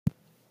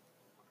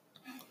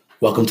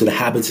Welcome to the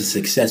Habits of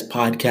Success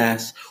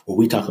podcast, where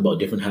we talk about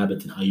different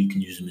habits and how you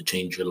can use them to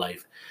change your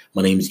life.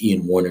 My name is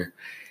Ian Warner,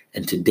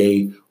 and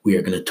today we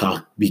are going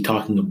to be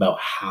talking about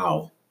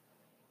how,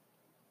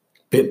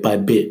 bit by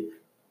bit,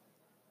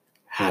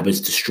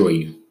 habits destroy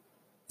you.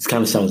 This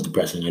kind of sounds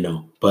depressing, I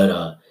know,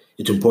 but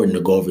it's important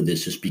to go over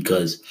this just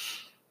because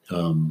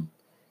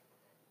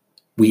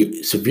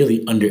we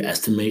severely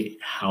underestimate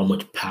how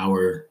much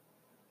power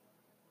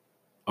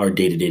our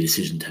day-to-day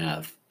decisions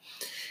have.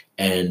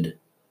 And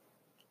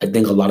I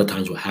think a lot of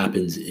times what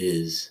happens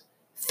is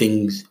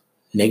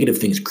negative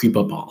things creep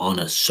up on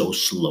us so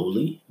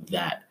slowly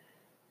that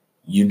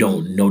you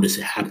don't notice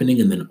it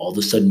happening. And then all of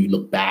a sudden you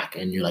look back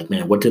and you're like,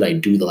 man, what did I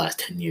do the last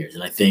 10 years?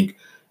 And I think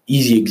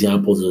easy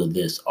examples of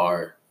this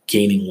are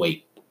gaining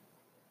weight.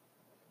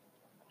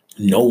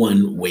 No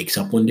one wakes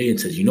up one day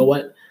and says, you know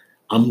what?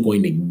 I'm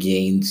going to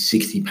gain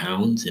 60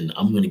 pounds and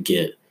I'm going to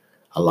get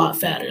a lot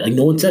fatter. Like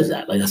no one says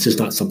that. Like that's just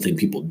not something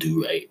people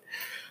do, right?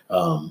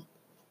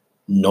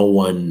 No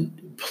one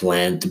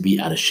planned to be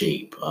out of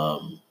shape.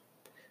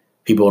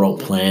 People don't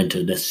plan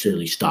to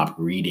necessarily stop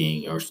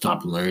reading or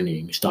stop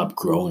learning, stop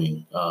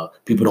growing.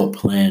 People don't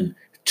plan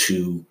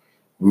to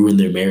ruin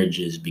their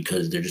marriages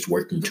because they're just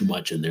working too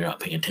much and they're not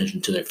paying attention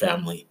to their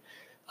family.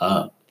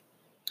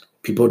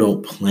 People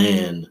don't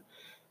plan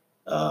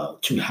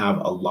to have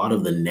a lot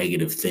of the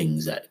negative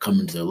things that come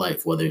into their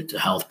life, whether it's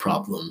health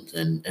problems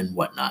and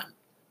whatnot.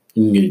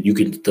 You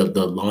could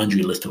the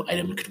laundry list of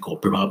items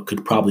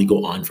could probably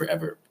go on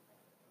forever.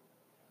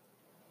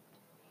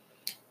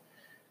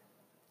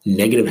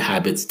 Negative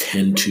habits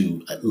tend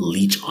to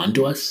leech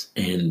onto us,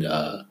 and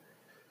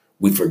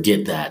we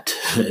forget that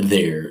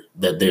they're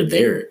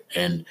there.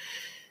 And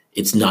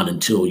it's not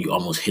until you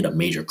almost hit a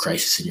major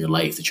crisis in your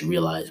life that you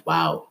realize,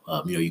 wow,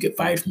 you get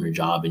fired from your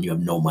job and you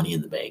have no money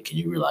in the bank, and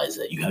you realize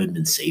that you haven't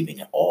been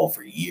saving at all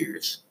for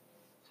years.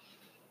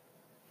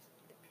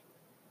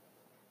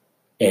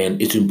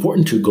 And it's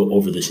important to go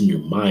over this in your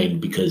mind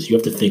because you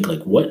have to think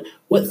like, what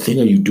thing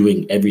are you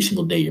doing every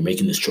single day? You're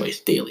making this choice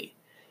daily.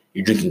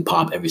 You're drinking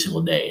pop every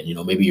single day,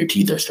 and maybe your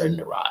teeth are starting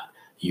to rot.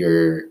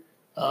 You're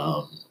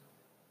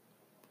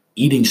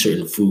eating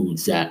certain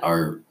foods that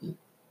are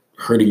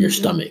hurting your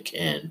stomach,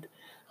 and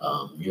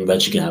you're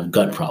eventually gonna have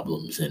gut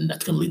problems, and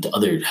that's gonna lead to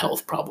other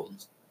health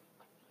problems.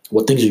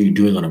 What things are you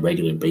doing on a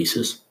regular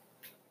basis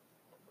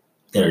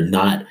that are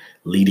not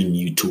leading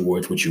you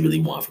towards what you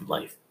really want from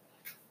life?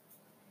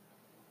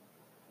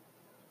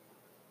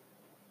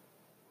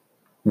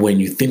 When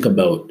you think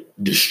about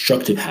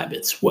destructive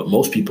habits, what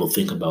most people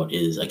think about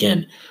is,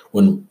 again,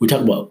 when we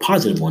talk about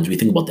positive ones, we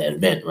think about the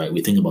event, right?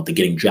 We think about the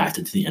getting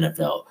drafted to the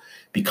NFL,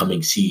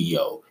 becoming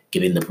CEO,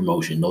 getting the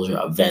promotion. Those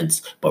are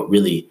events, but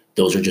really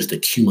those are just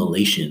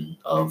accumulation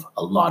of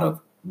a lot of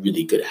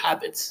really good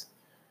habits.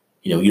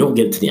 You don't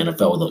get to the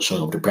NFL without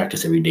showing up to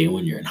practice every day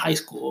when you're in high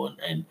school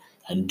and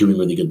doing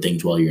really good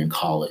things while you're in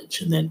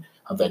college. And then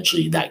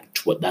eventually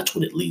that's what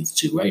it leads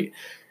to, right?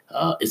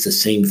 It's the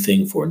same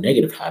thing for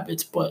negative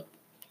habits, but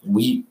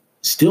we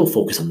still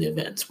focus on the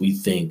events. We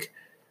think,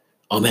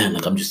 oh man,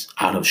 like I'm just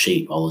out of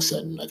shape all of a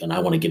sudden, and I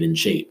want to get in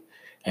shape.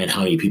 And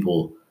how many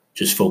people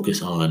just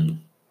focus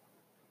on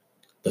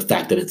the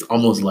fact that it's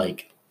almost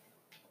like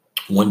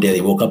one day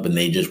they woke up and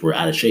they just were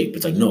out of shape.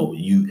 It's like, no,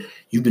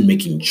 you've been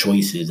making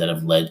choices that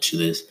have led to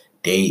this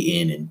day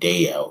in and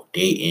day out,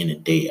 day in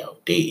and day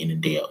out, day in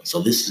and day out. So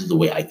this is the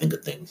way I think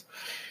of things.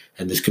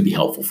 And this could be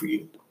helpful for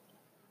you.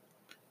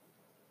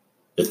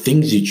 The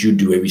things that you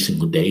do every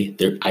single day,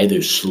 they're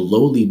either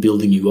slowly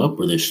building you up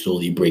or they're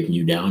slowly breaking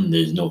you down. And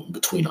there's no in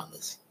between on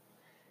this.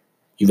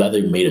 You've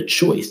either made a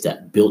choice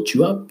that built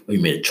you up or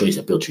you made a choice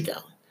that built you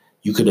down.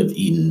 You could have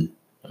eaten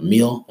a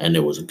meal and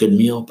it was a good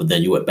meal, but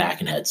then you went back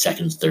and had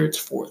seconds, thirds,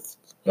 fourths,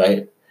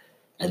 right?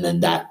 And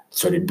then that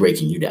started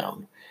breaking you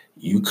down.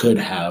 You could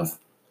have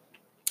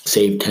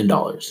saved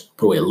 $10,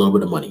 put away a little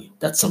bit of money.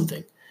 That's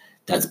something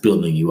that's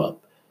building you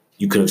up.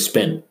 You could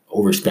have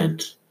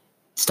overspent,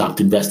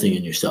 stopped investing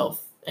in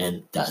yourself,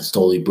 and that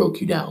slowly broke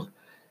you down.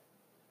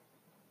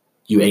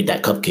 You ate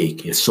that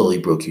cupcake, it slowly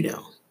broke you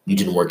down. You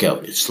didn't work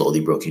out, it slowly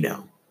broke you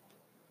down.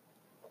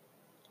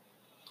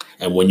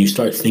 And when you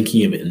start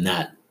thinking of it in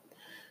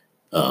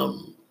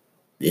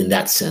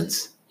that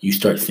sense, you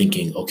start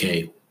thinking,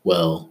 okay,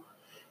 well,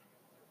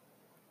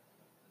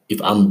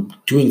 if I'm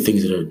doing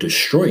things that are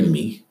destroying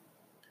me,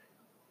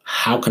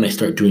 how can I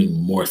start doing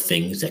more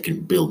things that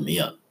can build me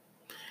up?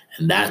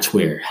 And that's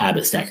where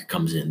Habit Stacker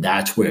comes in.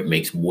 That's where it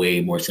makes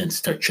way more sense to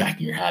start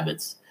tracking your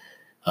habits.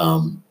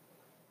 I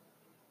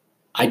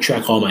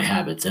track all my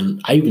habits,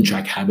 and I even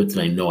track habits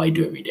that I know I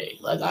do every day.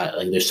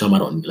 There's some I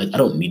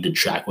don't need to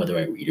track whether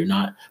I read or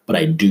not, but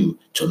I do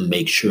to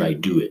make sure I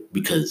do it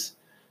because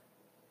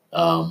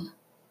I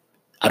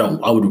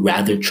would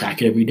rather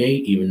track it every day,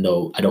 even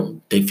though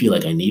they feel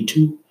like I need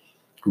to,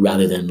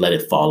 rather than let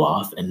it fall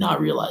off and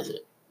not realize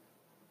it.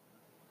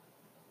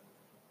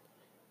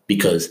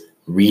 Because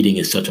reading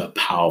is such a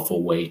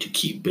powerful way to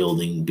keep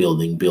building on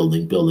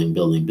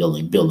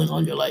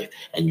your life.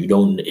 And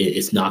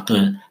it's not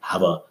going to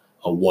have a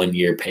a 1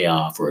 year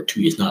payoff or a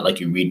 2 year. It's not like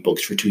you read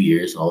books for 2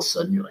 years and all of a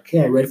sudden you're like,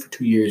 hey, I read it for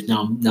 2 years.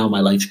 Now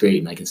my life's great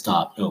and I can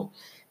stop. No,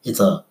 it's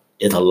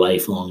a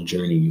lifelong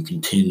journey. You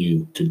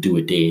continue to do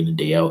it day in and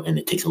day out, and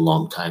it takes a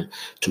long time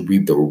to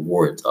reap the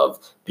rewards of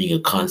being a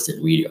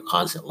constant reader, a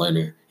constant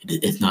learner.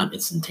 It's not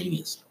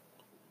instantaneous.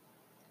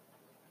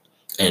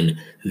 And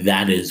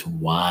that is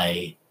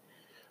why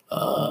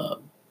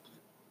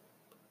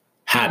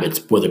habits,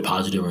 whether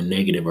positive or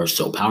negative, are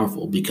so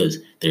powerful because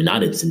they're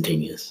not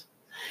instantaneous.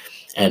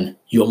 And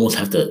you almost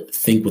have to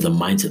think with a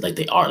mindset like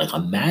they are. Like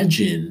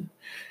imagine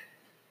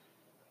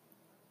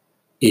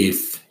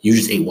if you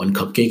just ate one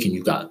cupcake and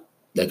you got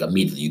like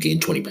immediately you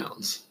gained 20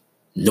 pounds.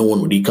 No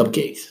one would eat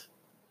cupcakes.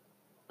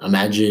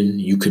 Imagine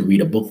you could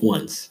read a book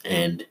once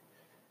and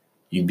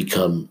you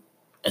become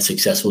as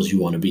successful as you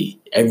want to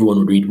be. Everyone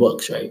would read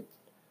books, right?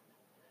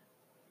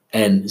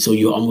 And so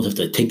you almost have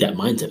to take that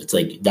mindset. It's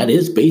like that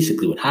is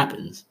basically what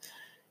happens.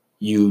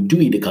 You do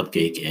eat a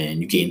cupcake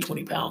and you gain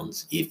 20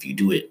 pounds if you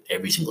do it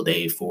every single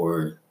day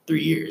for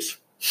 3 years.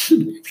 If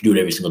you do it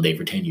every single day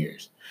for 10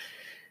 years.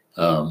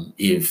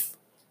 If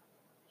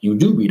you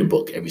do read a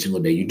book every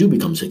single day, you do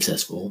become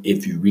successful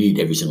if you read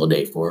every single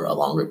day for a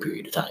longer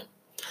period of time.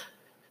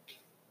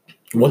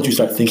 Once you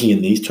start thinking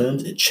in these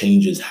terms, it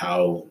changes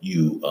how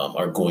you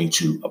are going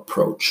to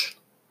approach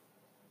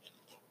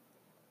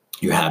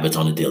your habits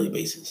on a daily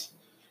basis.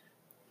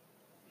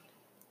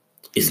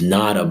 It's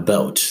not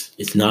about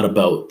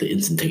the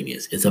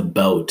instantaneous. It's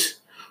about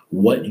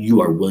what you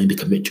are willing to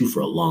commit to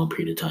for a long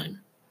period of time.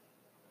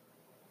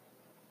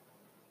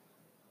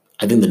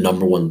 I think the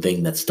number one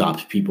thing that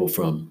stops people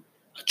from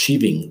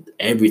achieving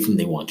everything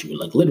they want to,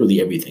 like literally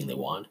everything they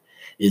want,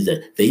 is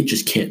that they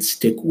just can't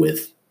stick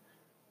with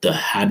the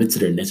habits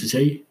that are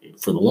necessary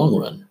for the long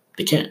run.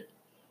 They can't.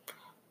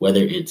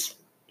 Whether it's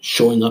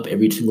showing up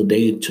every single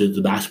day to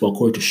the basketball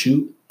court to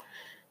shoot,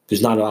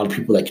 there's not a lot of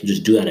people that can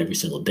just do that every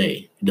single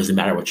day. It doesn't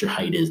matter what your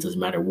height is. It doesn't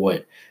matter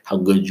how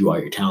good you are,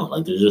 your talent.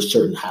 Like there's just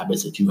certain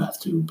habits that you have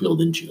to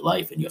build into your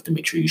life, and you have to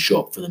make sure you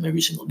show up for them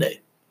every single day.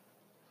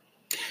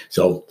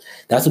 So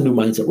that's a new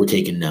mindset we're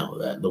taking now.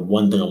 The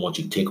one thing I want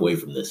you to take away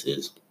from this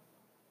is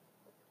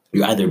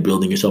you're either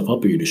building yourself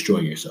up or you're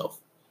destroying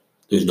yourself.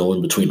 There's no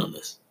in between on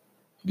this.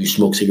 If you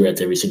smoke cigarettes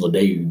every single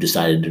day, you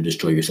decided to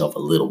destroy yourself a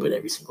little bit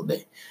every single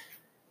day.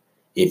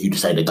 If you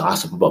decide to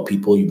gossip about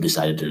people, you've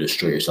decided to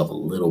destroy yourself a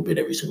little bit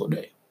every single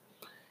day.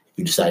 If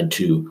you decide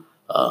to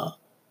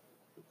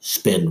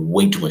spend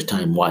way too much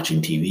time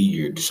watching TV,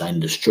 you're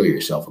deciding to destroy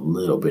yourself a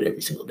little bit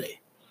every single day.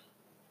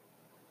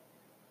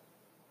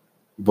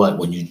 But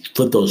when you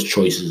flip those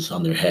choices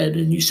on their head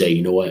and you say,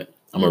 you know what,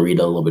 I'm going to read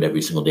a little bit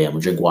every single day. I'm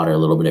going to drink water a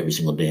little bit every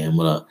single day. I'm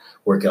going to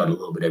work out a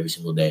little bit every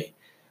single day.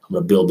 I'm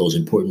going to build those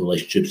important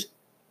relationships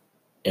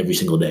every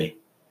single day.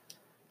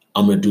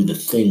 I'm going to do the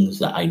things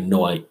that I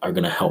know are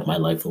going to help my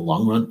life in the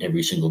long run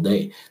every single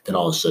day. Then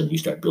all of a sudden you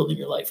start building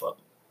your life up.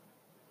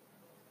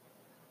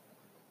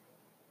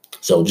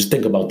 So just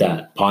think about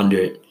that. Ponder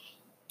it.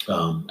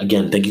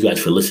 Again, thank you guys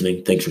for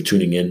listening. Thanks for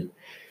tuning in.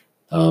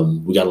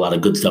 We got a lot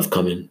of good stuff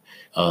coming.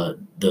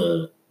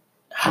 The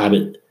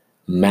Habit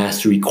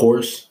Mastery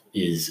course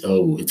it's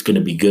going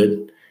to be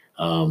good.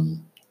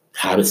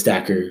 Habit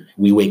Stacker.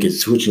 WeWake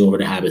is switching over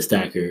to Habit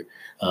Stacker.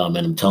 And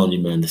I'm telling you,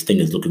 man, this thing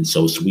is looking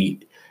so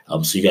sweet.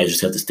 So you guys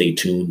just have to stay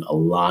tuned. A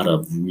lot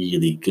of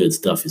really good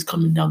stuff is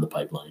coming down the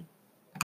pipeline.